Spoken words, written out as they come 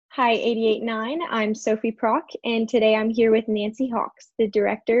Hi, 889. I'm Sophie Prock, and today I'm here with Nancy Hawks, the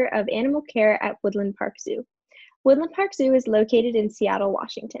Director of Animal Care at Woodland Park Zoo. Woodland Park Zoo is located in Seattle,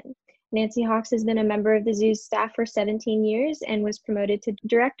 Washington. Nancy Hawks has been a member of the zoo's staff for 17 years and was promoted to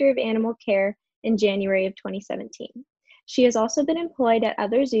Director of Animal Care in January of 2017. She has also been employed at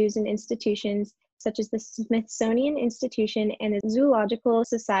other zoos and institutions such as the Smithsonian Institution and the Zoological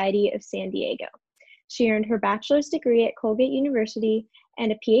Society of San Diego. She earned her bachelor's degree at Colgate University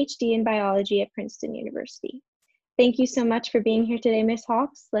and a PhD in biology at Princeton University. Thank you so much for being here today, Ms.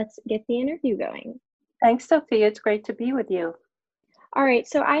 Hawks. Let's get the interview going. Thanks, Sophie. It's great to be with you. All right,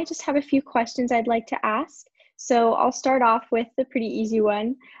 so I just have a few questions I'd like to ask. So I'll start off with the pretty easy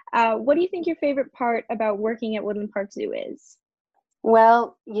one. What do you think your favorite part about working at Woodland Park Zoo is?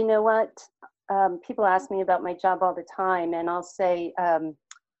 Well, you know what? People ask me about my job all the time, and I'll say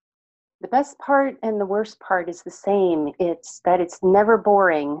the best part and the worst part is the same. It's that it's never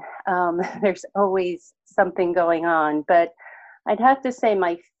boring. There's always something going on. But I'd have to say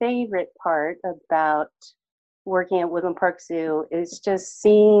my favorite part about working at Woodland Park Zoo is just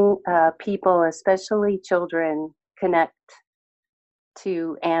seeing people, especially children, connect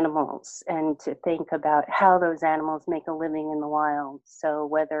to animals and to think about how those animals make a living in the wild. So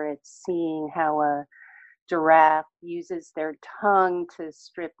whether it's seeing how a giraffe uses their tongue to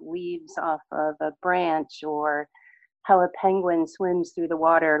strip leaves off of a branch, or how a penguin swims through the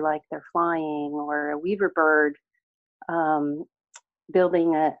water like they're flying, or a weaver bird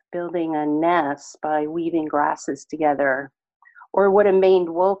building a nest by weaving grasses together, or what a maned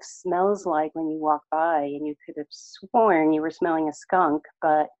wolf smells like when you walk by and you could have sworn you were smelling a skunk,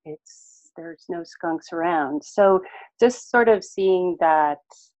 but there's no skunks around. So just sort of seeing that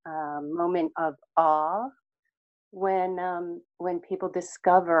moment of awe when people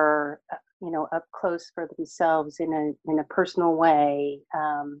discover, up close for themselves in a personal way,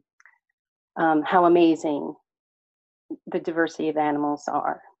 how amazing the diversity of animals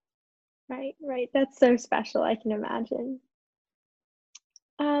are. Right. That's so special, I can imagine.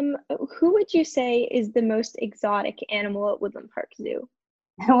 Who would you say is the most exotic animal at Woodland Park Zoo?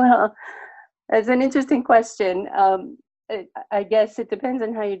 Well, that's an interesting question. I guess it depends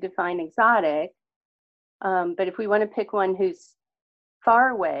on how you define exotic. But if we want to pick one who's far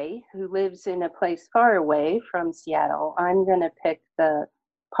away, who lives in a place far away from Seattle, I'm going to pick the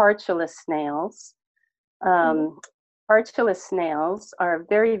partulus snails. Partulus snails are a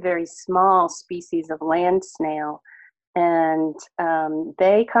very, very small species of land snail, and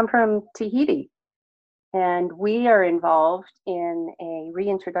they come from Tahiti. And we are involved in a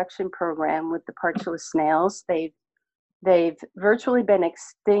reintroduction program with the partulus snails. They've virtually been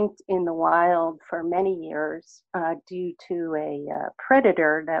extinct in the wild for many years due to a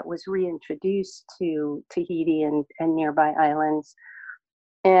predator that was reintroduced to Tahiti and nearby islands.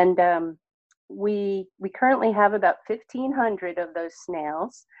 And we currently have about 1,500 of those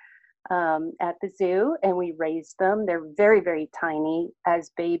snails at the zoo, and we raise them. They're very, very tiny.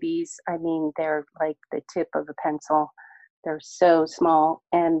 As babies, I mean, they're like the tip of a pencil. They're so small,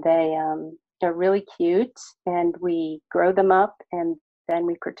 and they're really cute, and we grow them up, and then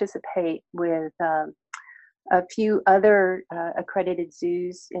we participate with a few other accredited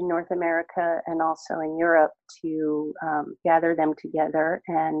zoos in North America and also in Europe to gather them together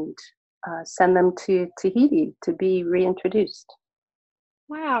and send them to Tahiti to be reintroduced.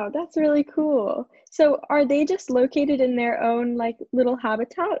 Wow, that's really cool. So are they just located in their own like little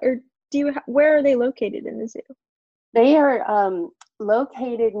habitat, or where are they located in the zoo? They are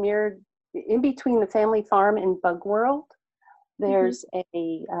located in between the family farm and Bug World. There's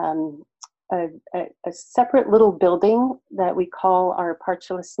a separate little building that we call our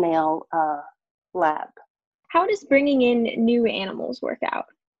partulus snail lab. How does bringing in new animals work out?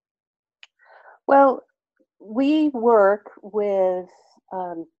 Well, we work with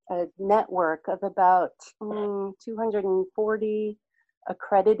a network of about 240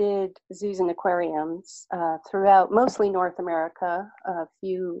 accredited zoos and aquariums throughout mostly North America, a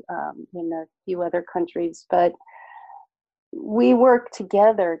few in a few other countries, but we work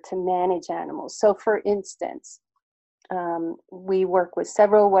together to manage animals. So for instance, we work with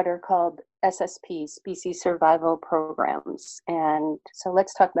several what are called SSP, species survival programs. And so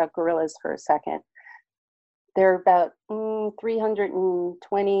let's talk about gorillas for a second. There are about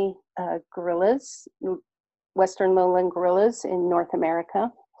 320 gorillas, Western lowland gorillas in North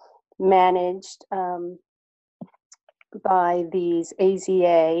America, managed by these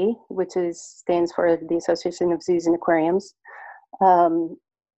AZA, which stands for the Association of Zoos and Aquariums,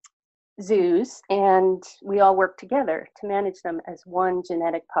 zoos, and we all work together to manage them as one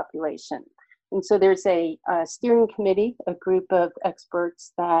genetic population. And so there's a steering committee, a group of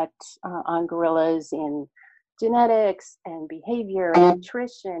experts that on gorillas in genetics and behavior, and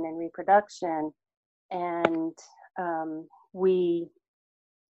nutrition and reproduction, and we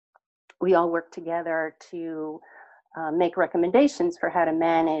all work together to make recommendations for how to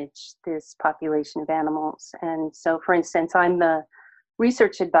manage this population of animals. And so, for instance, I'm the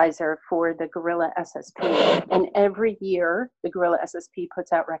research advisor for the Gorilla SSP, and every year the Gorilla SSP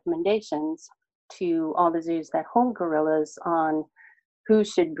puts out recommendations to all the zoos that hold gorillas on who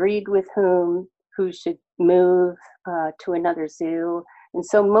should breed with whom, who should move to another zoo. And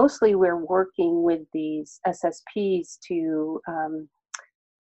so mostly we're working with these SSPs to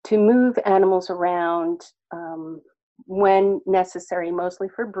move animals around when necessary, mostly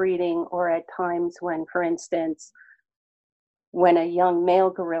for breeding, or at times when, for instance, when a young male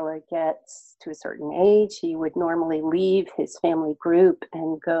gorilla gets to a certain age, he would normally leave his family group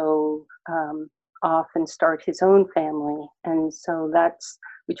and go off and start his own family. And so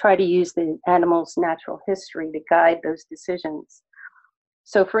we try to use the animal's natural history to guide those decisions.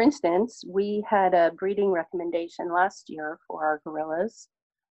 So for instance, we had a breeding recommendation last year for our gorillas,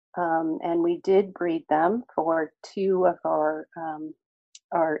 and we did breed them for two of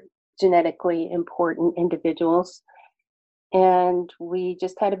our genetically important individuals. And we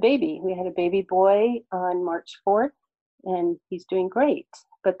just had a baby. We had a baby boy on March 4th, and he's doing great.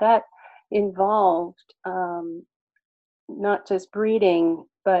 But that involved not just breeding,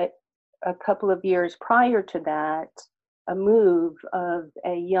 but a couple of years prior to that, a move of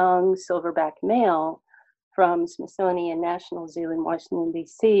a young silverback male from Smithsonian National Zoo in Washington,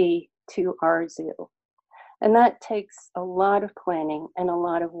 D.C. to our zoo. And that takes a lot of planning and a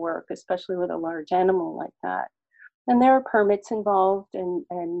lot of work, especially with a large animal like that. And there are permits involved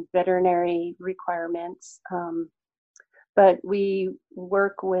and veterinary requirements. But we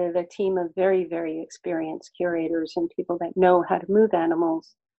work with a team of very, very experienced curators and people that know how to move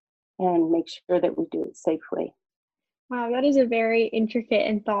animals and make sure that we do it safely. Wow, that is a very intricate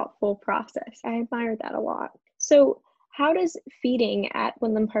and thoughtful process. I admire that a lot. So how does feeding at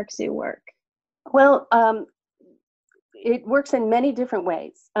Woodland Park Zoo work? Well, it works in many different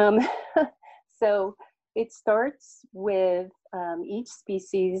ways. So it starts with each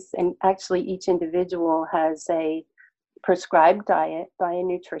species, and actually each individual has a prescribed diet by a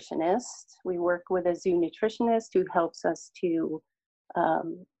nutritionist. We work with a zoo nutritionist who helps us to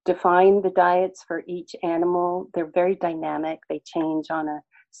define the diets for each animal. They're very dynamic. They change on a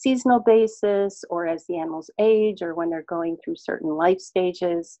seasonal basis, or as the animals age, or when they're going through certain life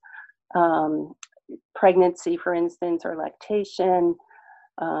stages. Pregnancy, for instance, or lactation,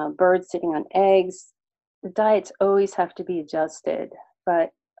 birds sitting on eggs. The diets always have to be adjusted, but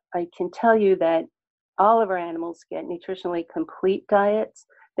I can tell you that all of our animals get nutritionally complete diets.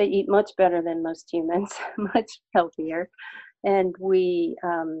 They eat much better than most humans, much healthier. And we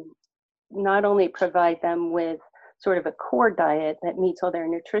not only provide them with sort of a core diet that meets all their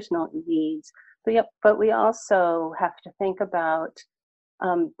nutritional needs, but we also have to think about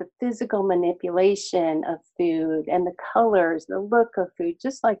the physical manipulation of food and the colors, the look of food,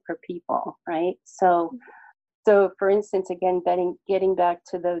 just like for people, right? So for instance, again, getting back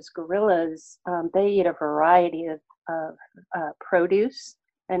to those gorillas, they eat a variety of produce,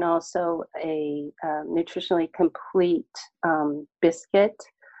 and also a nutritionally complete biscuit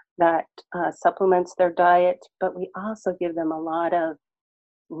that supplements their diet. But we also give them a lot of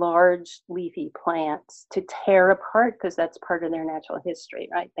large leafy plants to tear apart, because that's part of their natural history,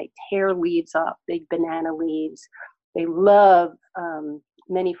 right? They tear leaves off, big banana leaves. They love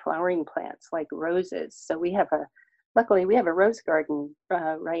many flowering plants like roses. So luckily we have a rose garden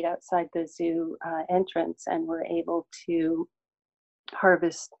right outside the zoo entrance, and we're able to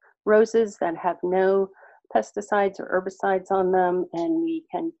harvest roses that have no pesticides or herbicides on them, and we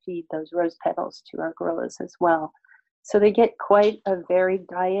can feed those rose petals to our gorillas as well. So they get quite a varied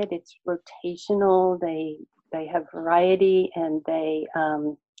diet. It's rotational. They have variety, and they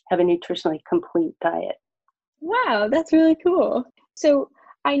have a nutritionally complete diet. Wow, that's really cool. So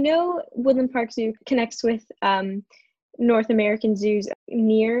I know Woodland Park Zoo connects with North American zoos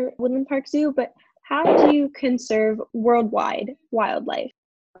near Woodland Park Zoo, but how do you conserve worldwide wildlife?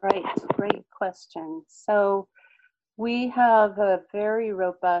 Right, great question. So we have a very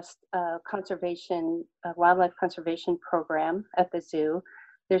robust wildlife conservation program at the zoo.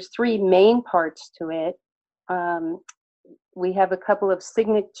 There's three main parts to it. We have a couple of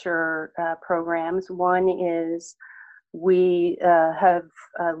signature programs. One is we have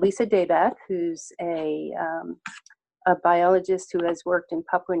Lisa Daybach, who's a biologist who has worked in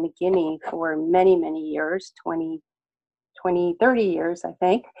Papua New Guinea for many, many years, 20 20, 30 years, I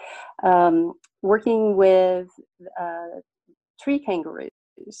think, working with tree kangaroos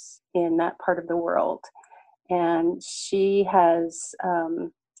in that part of the world. And she has,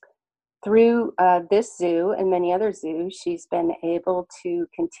 through this zoo and many other zoos, she's been able to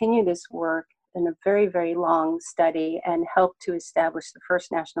continue this work in a very, very long study and help to establish the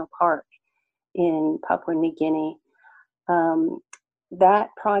first national park in Papua New Guinea. That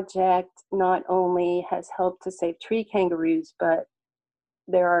project not only has helped to save tree kangaroos, but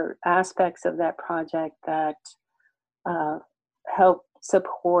there are aspects of that project that help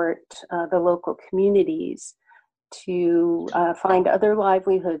support the local communities to find other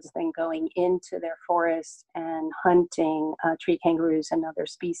livelihoods than going into their forests and hunting tree kangaroos and other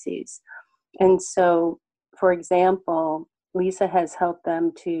species. And so, for example, Lisa has helped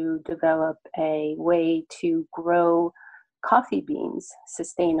them to develop a way to grow coffee beans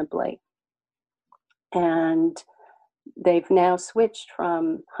sustainably. And they've now switched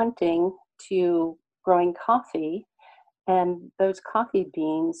from hunting to growing coffee. And those coffee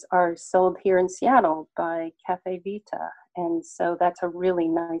beans are sold here in Seattle by Cafe Vita. And so that's a really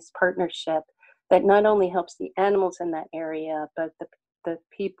nice partnership that not only helps the animals in that area, but the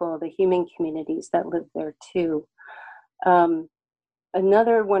people, the human communities that live there too.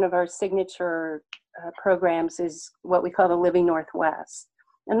 Another one of our signature programs is what we call the Living Northwest.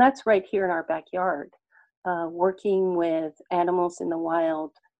 And that's right here in our backyard, working with animals in the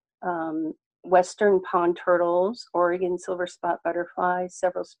wild, Western pond turtles, Oregon silver spot butterflies,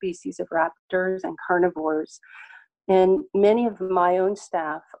 several species of raptors and carnivores. And many of my own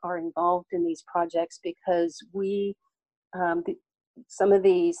staff are involved in these projects because some of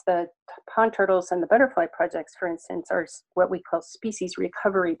these, the pond turtles and the butterfly projects, for instance, are what we call species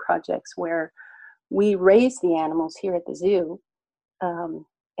recovery projects, where we raise the animals here at the zoo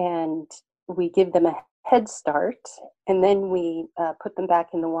and we give them a head start, and then we put them back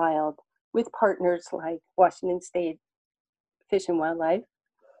in the wild with partners like Washington State Fish and Wildlife,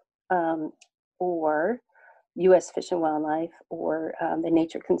 or U.S. Fish and Wildlife, or the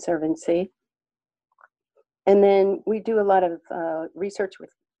Nature Conservancy. And then we do a lot of research with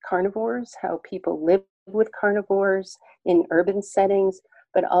carnivores, how people live with carnivores in urban settings,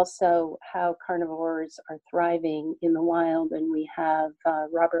 but also how carnivores are thriving in the wild. And we have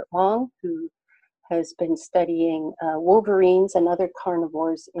Robert Long, who has been studying wolverines and other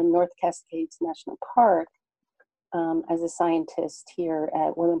carnivores in North Cascades National Park as a scientist here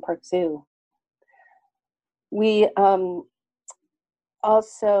at Woodland Park Zoo. We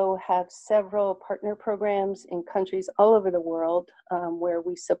also have several partner programs in countries all over the world where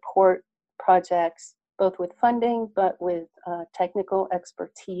we support projects both with funding but with technical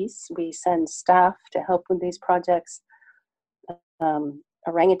expertise. We send staff to help with these projects.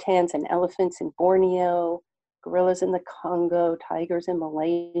 Orangutans and elephants in Borneo, gorillas in the Congo, tigers in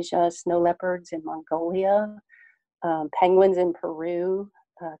Malaysia, snow leopards in Mongolia, penguins in Peru,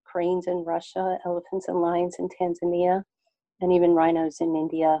 cranes in Russia, elephants and lions in Tanzania, and even rhinos in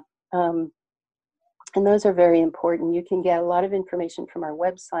India. And those are very important. You can get a lot of information from our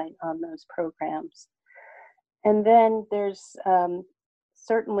website on those programs. And then there's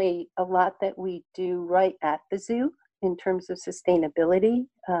certainly a lot that we do right at the zoo in terms of sustainability.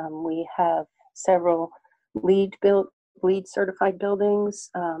 We have several LEED certified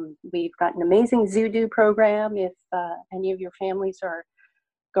buildings. We've got an amazing Zoo-Do program. If any of your families are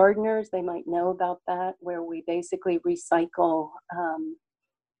gardeners, they might know about that, where we basically recycle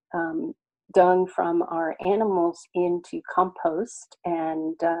dung from our animals into compost,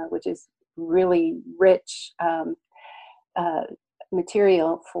 and which is really rich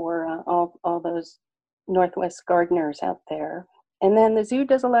material for all those Northwest gardeners out there. And then the zoo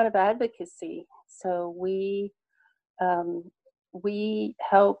does a lot of advocacy. So we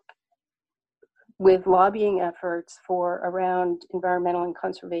help with lobbying efforts for around environmental and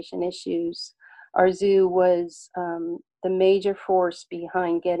conservation issues. Our zoo was the major force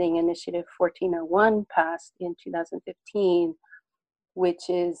behind getting Initiative 1401 passed in 2015, which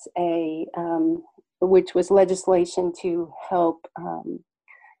was legislation to help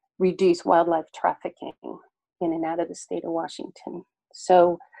reduce wildlife trafficking in and out of the state of Washington.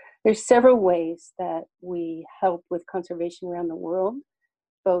 So there's several ways that we help with conservation around the world,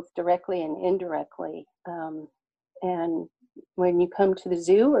 both directly and indirectly. And when you come to the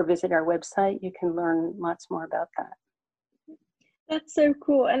zoo or visit our website, you can learn lots more about that. That's so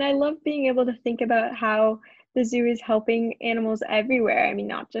cool. And I love being able to think about how the zoo is helping animals everywhere. I mean,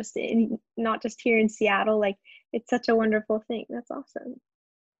 not just here in Seattle. Like, it's such a wonderful thing. That's awesome.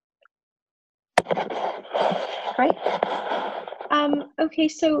 Great. Okay,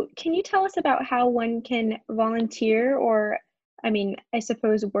 so can you tell us about how one can volunteer or, I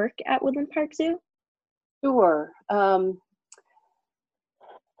suppose work at Woodland Park Zoo? Sure.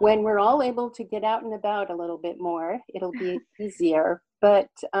 When we're all able to get out and about a little bit more, it'll be easier. But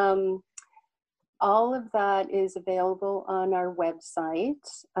all of that is available on our website.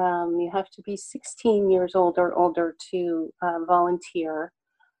 You have to be 16 years old or older to volunteer.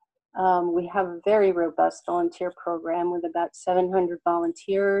 We have a very robust volunteer program with about 700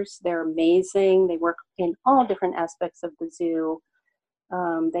 volunteers. They're amazing. They work in all different aspects of the zoo.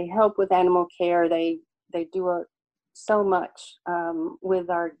 They help with animal care. They do so much with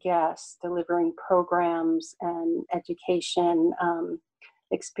our guests, delivering programs and education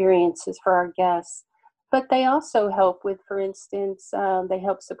experiences for our guests. But they also help with, for instance, they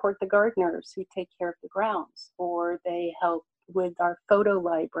help support the gardeners who take care of the grounds, or they help with our photo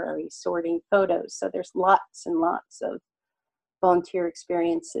library, sorting photos. So there's lots and lots of volunteer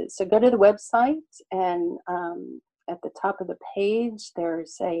experiences. So go to the website, and at the top of the page,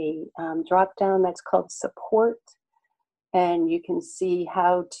 there's a drop down that's called support, and you can see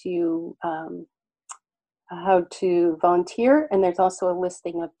how to volunteer. And there's also a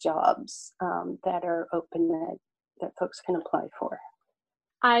listing of jobs that are open that folks can apply for.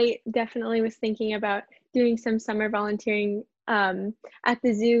 I definitely was thinking about doing some summer volunteering at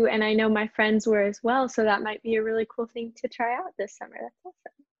the zoo, and I know my friends were as well, so that might be a really cool thing to try out this summer. That's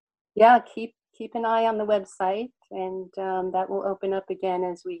awesome. Yeah, keep an eye on the website, and that will open up again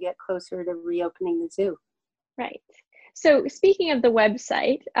as we get closer to reopening the zoo. Right. So speaking of the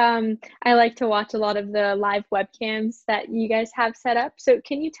website, I like to watch a lot of the live webcams that you guys have set up. So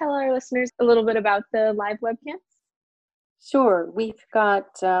can you tell our listeners a little bit about the live webcams? Sure. We've got,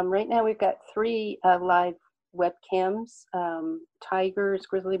 right now we've got 3 live webcams, tigers,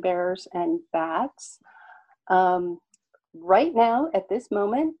 grizzly bears, and bats. Right now, at this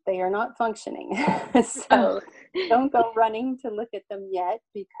moment, they are not functioning. So don't go running to look at them yet,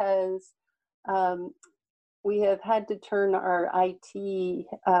 because we have had to turn our IT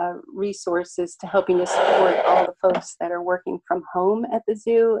resources to helping to support all the folks that are working from home at the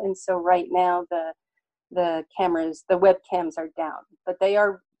zoo. And so right now the webcams are down, but they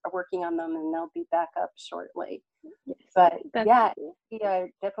are working on them, and they'll be back up shortly. Yes, but yeah, cool. we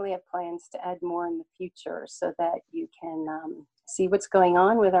definitely have plans to add more in the future so that you can see what's going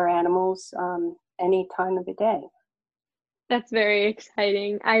on with our animals any time of the day. That's very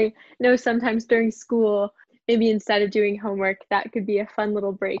exciting. I know sometimes during school, maybe instead of doing homework, that could be a fun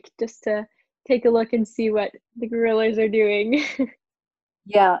little break just to take a look and see what the gorillas are doing.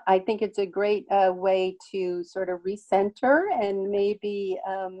 Yeah, I think it's a great way to sort of recenter and maybe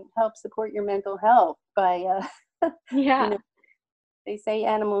help support your mental health by, you Yeah. know, they say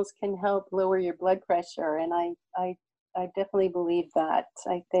animals can help lower your blood pressure, and I definitely believe that.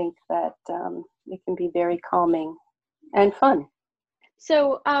 I think that it can be very calming and fun.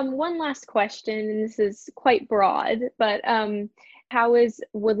 So, one last question, and this is quite broad, but how is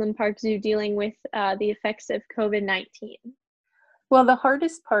Woodland Park Zoo dealing with the effects of COVID-19? Well, the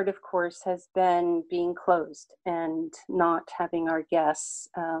hardest part, of course, has been being closed and not having our guests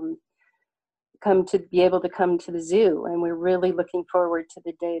be able to come to the zoo. And we're really looking forward to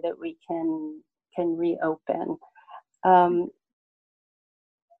the day that we can reopen.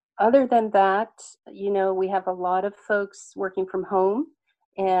 Other than that, we have a lot of folks working from home,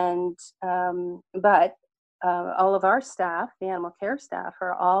 and but all of our staff, the animal care staff,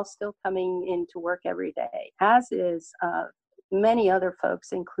 are all still coming into work every day, as is many other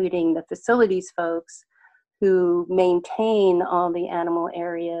folks, including the facilities folks who maintain all the animal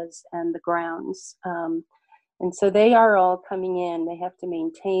areas and the grounds. And so they are all coming in. They have to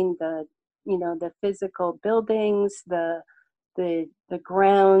maintain the physical buildings, the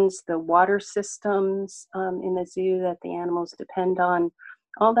grounds, the water systems in the zoo that the animals depend on.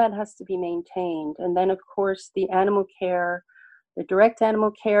 All that has to be maintained. And then, of course, the animal care, the direct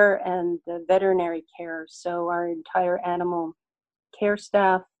animal care, and the veterinary care. So our entire animal care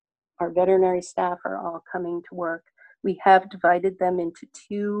staff, our veterinary staff are all coming to work. We have divided them into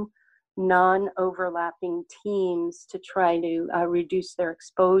 2 non-overlapping teams to try to reduce their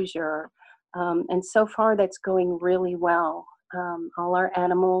exposure. And so far, that's going really well. All our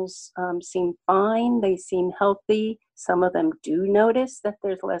animals seem fine. They seem healthy. Some of them do notice that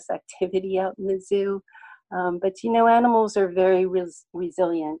there's less activity out in the zoo. But animals are very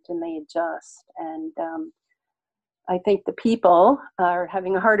resilient, and they adjust. And I think the people are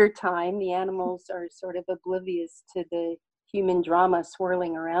having a harder time. The animals are sort of oblivious to the human drama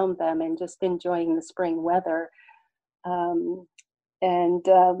swirling around them and just enjoying the spring weather. And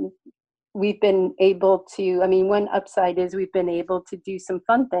we've been able to, I mean, one upside is we've been able to do some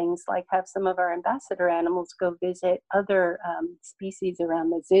fun things, like have some of our ambassador animals go visit other species around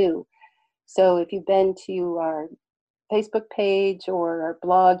the zoo. So if you've been to our Facebook page or our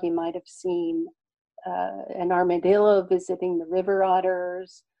blog, you might have seen an armadillo visiting the river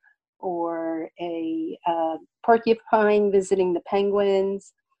otters, or a porcupine visiting the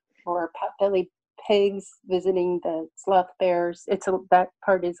penguins, or potbelly pigs visiting the sloth bears. That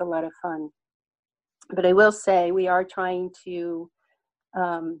part is a lot of fun. But I will say we are trying to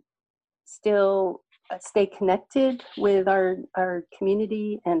still stay connected with our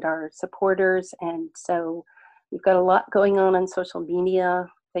community and our supporters. And so we've got a lot going on social media,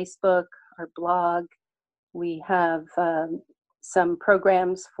 Facebook, our blog. We have some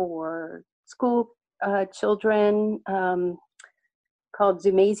programs for school children called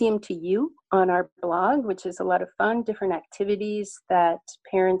Zoomasium to You on our blog, which is a lot of fun, different activities that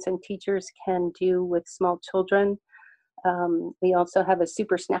parents and teachers can do with small children. We also have a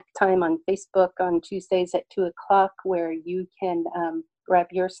super snack time on Facebook on Tuesdays at 2:00, where you can grab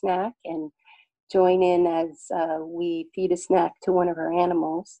your snack and join in as we feed a snack to one of our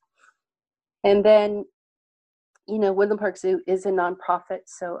animals. And then, you know, Woodland Park Zoo is a nonprofit,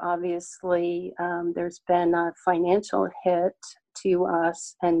 so obviously there's been a financial hit to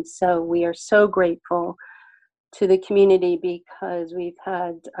us, and so we are so grateful to the community because we've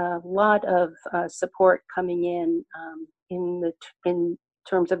had a lot of support coming in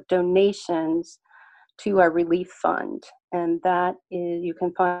terms of donations to our relief fund, and that is, you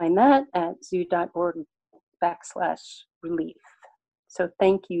can find that at zoo.org/relief. So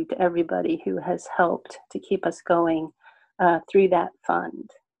thank you to everybody who has helped to keep us going through that fund.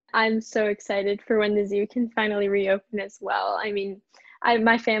 I'm so excited for when the zoo can finally reopen as well. I mean,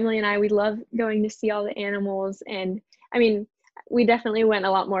 my family and I, we love going to see all the animals. And I mean, we definitely went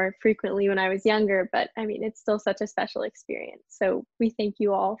a lot more frequently when I was younger, but I mean, it's still such a special experience. So we thank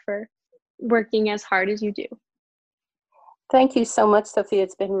you all for working as hard as you do. Thank you so much, Sophie.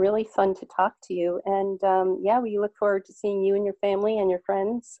 It's been really fun to talk to you. And yeah, we look forward to seeing you and your family and your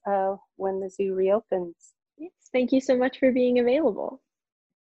friends when the zoo reopens. Yes, thank you so much for being available.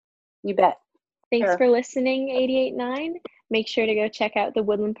 You bet. Thanks for listening, 88.9. Make sure to go check out the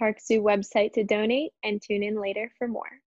Woodland Park Zoo website to donate and tune in later for more.